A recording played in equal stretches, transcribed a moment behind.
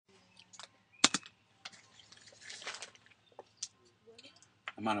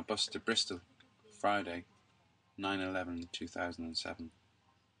I'm on a bus to Bristol, Friday, 9/11/2007.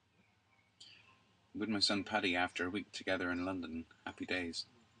 With my son Paddy after a week together in London. Happy days.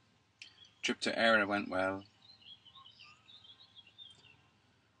 Trip to Ayr went well.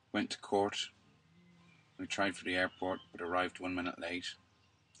 Went to court. We tried for the airport, but arrived 1 minute late.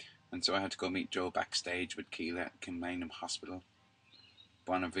 And so I had to go meet Joe backstage with Keela at Kilmainham Hospital,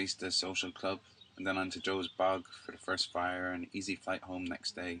 Buena Vista Social Club, and then on to Joe's bog for the first fire and easy flight home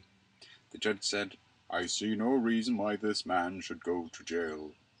next day. The judge said, "I see no reason why this man should go to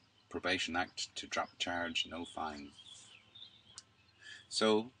jail. Probation Act to drop charge, no fine."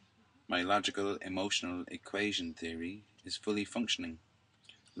 So, my logical emotional equation theory is fully functioning.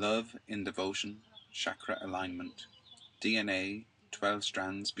 Love in devotion, chakra alignment, DNA, 12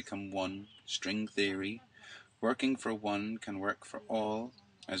 strands become one, string theory, working for one can work for all,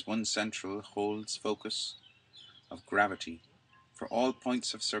 as one central holds focus of gravity for all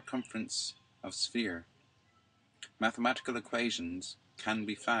points of circumference of sphere. Mathematical equations can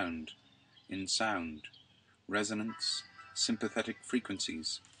be found in sound, resonance, sympathetic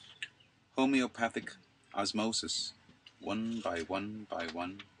frequencies, homeopathic osmosis, one by one by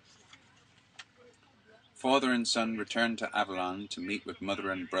one. Father and son returned to Avalon to meet with Mother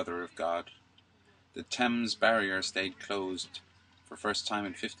and Brother of God. The Thames barrier stayed closed for first time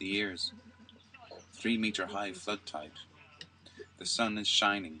in 50 years. 3-meter high flood tide. The sun is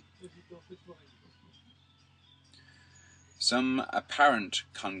shining. Some apparent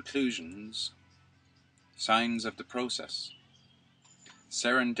conclusions, signs of the process.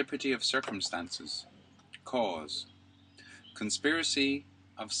 Serendipity of circumstances, cause. Conspiracy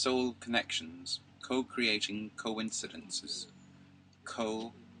of soul connections, co-creating coincidences,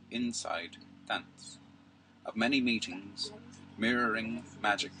 co-inside dance. Of many meetings, mirroring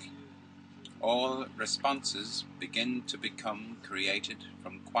magic. All responses begin to become created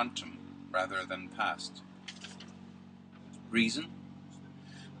from quantum rather than past. Reason?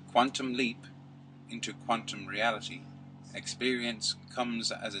 Quantum leap into quantum reality. Experience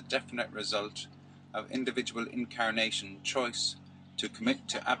comes as a definite result of individual incarnation choice to commit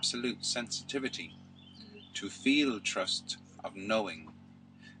to absolute sensitivity, to feel trust of knowing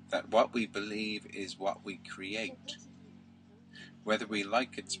that what we believe is what we create, whether we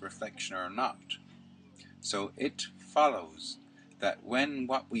like its reflection or not. So it follows that when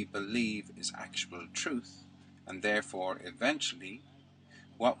what we believe is actual truth, and therefore eventually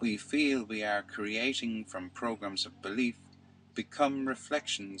what we feel we are creating from programs of belief become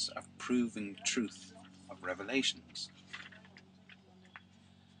reflections of proven truth of revelations.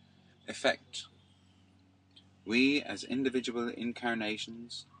 Effect. We as individual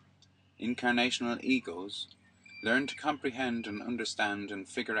incarnations, incarnational egos, learn to comprehend and understand and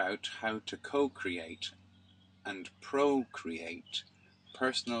figure out how to co-create and procreate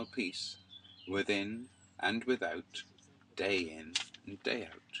personal peace within and without, day in and day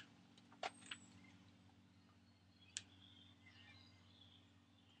out.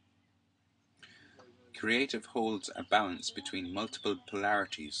 Creative holds a balance between multiple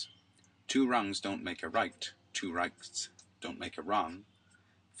polarities. 2 wrongs don't make a right, 2 rights don't make a wrong.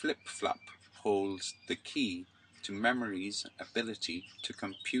 Flip-flop holds the key to memory's ability to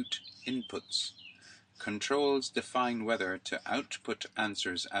compute inputs. Controls define whether to output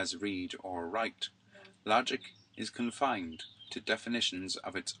answers as read or write. Logic is confined to definitions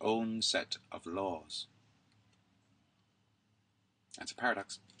of its own set of laws. That's a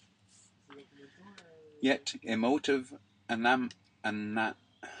paradox. Yet emotive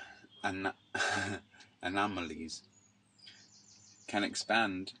anomalies can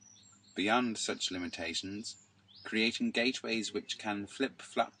expand beyond such limitations, creating gateways which can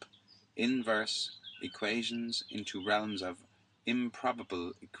flip-flop inverse equations into realms of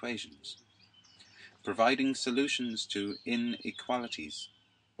improbable equations, providing solutions to inequalities,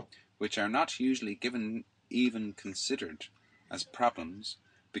 which are not usually even considered as problems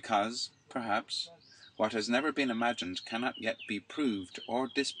because, perhaps, what has never been imagined cannot yet be proved or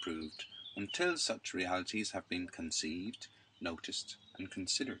disproved until such realities have been conceived, noticed, and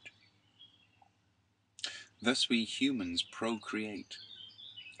considered. Thus we humans procreate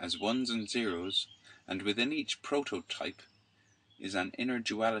as ones and zeros, and within each prototype is an inner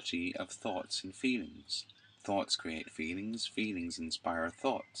duality of thoughts and feelings. Thoughts create feelings, feelings inspire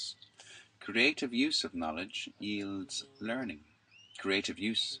thoughts. Creative use of knowledge yields learning. Creative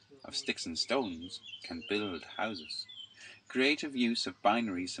use of sticks and stones can build houses. Creative use of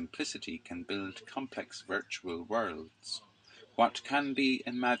binary simplicity can build complex virtual worlds. What can be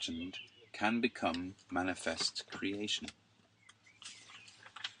imagined can become manifest creation.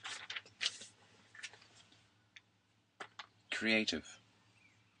 Creative.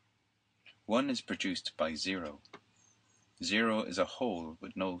 One is produced by zero. Zero is a whole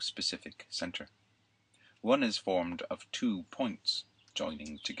with no specific center. One is formed of 2 points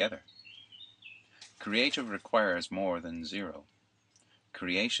joining together. Creative requires more than zero.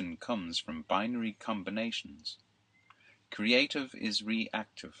 Creation comes from binary combinations. Creative is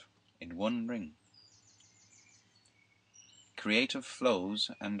reactive in one ring. Creative flows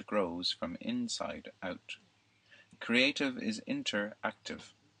and grows from inside out. Creative is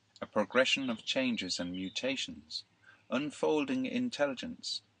interactive, a progression of changes and mutations, unfolding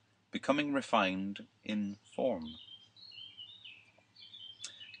intelligence, becoming refined in form.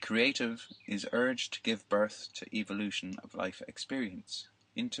 Creative is urged to give birth to evolution of life experience,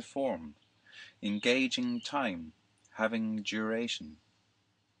 into form, engaging time, having duration.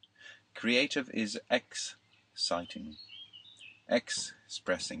 Creative is exciting,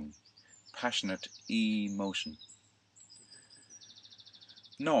 expressing, passionate emotion.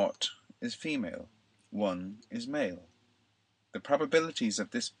 Naught is female, 1 is male. The probabilities of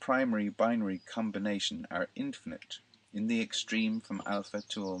this primary binary combination are infinite in the extreme from alpha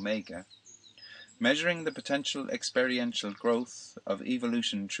to omega, measuring the potential experiential growth of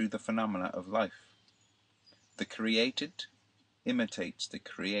evolution through the phenomena of life. The created imitates the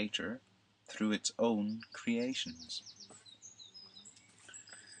creator through its own creations.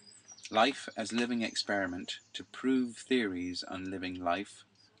 Life as living experiment to prove theories on living life,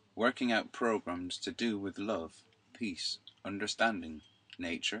 working out programs to do with love, peace, understanding,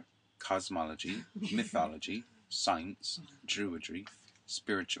 nature, cosmology, mythology, science, druidry,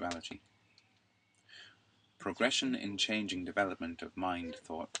 spirituality. Progression in changing development of mind,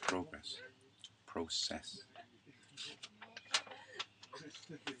 thought, process.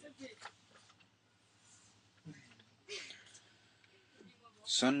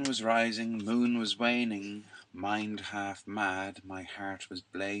 Sun was rising, moon was waning, mind half mad, my heart was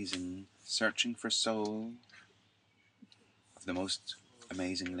blazing, searching for soul of the most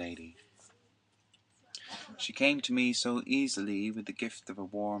amazing lady. She came to me so easily with the gift of a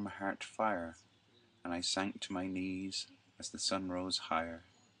warm heart fire, and I sank to my knees as the sun rose higher.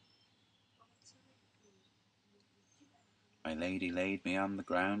 My lady laid me on the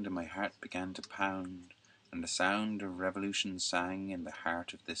ground, and my heart began to pound, and the sound of revolution sang in the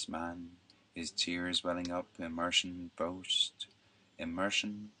heart of this man, his tears welling up, immersion burst,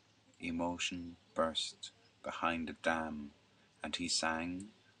 immersion, emotion burst behind a dam, and he sang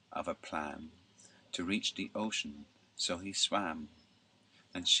of a plan to reach the ocean, so he swam,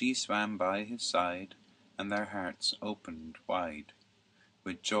 and she swam by his side, and their hearts opened wide.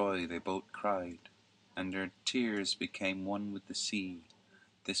 With joy they both cried, and their tears became one with the sea,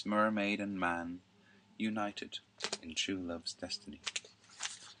 this mermaid and man, united in true love's destiny.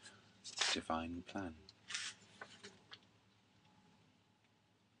 Divine plan.